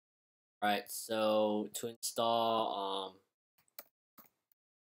Alright, so to install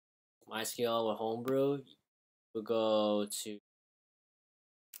MySQL with Homebrew, we'll go to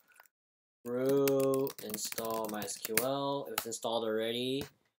Brew, install MySQL. If it's installed already,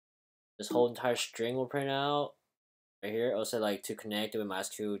 this whole entire string will print out right here. Also, like to connect it with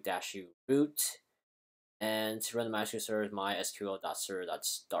mysql-u root, and to run the MySQL server,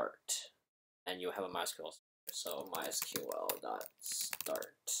 mysql.server.start, and you'll have a MySQL server. So mysql.start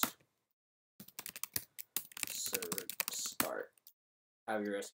server start. Have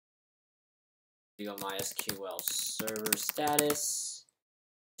your you go MySQL server status.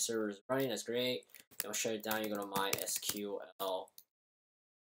 Server is running. That's great. You'll shut it down. You go to MySQL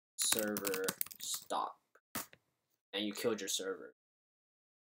server stop, and you killed your server.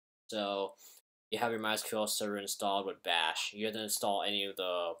 So you have your MySQL server installed with Bash. You have to install any of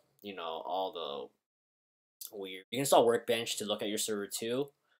the, all the weird. You can install Workbench to look at your server too.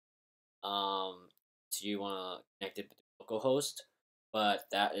 So you want to connect it with localhost, but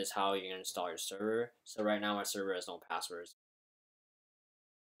that is how you can install your server. So right now my server has no passwords.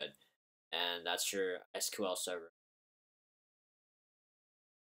 Good. And that's your SQL server.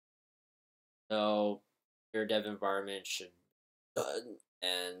 So your dev environment should be done,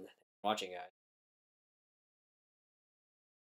 and watching guys.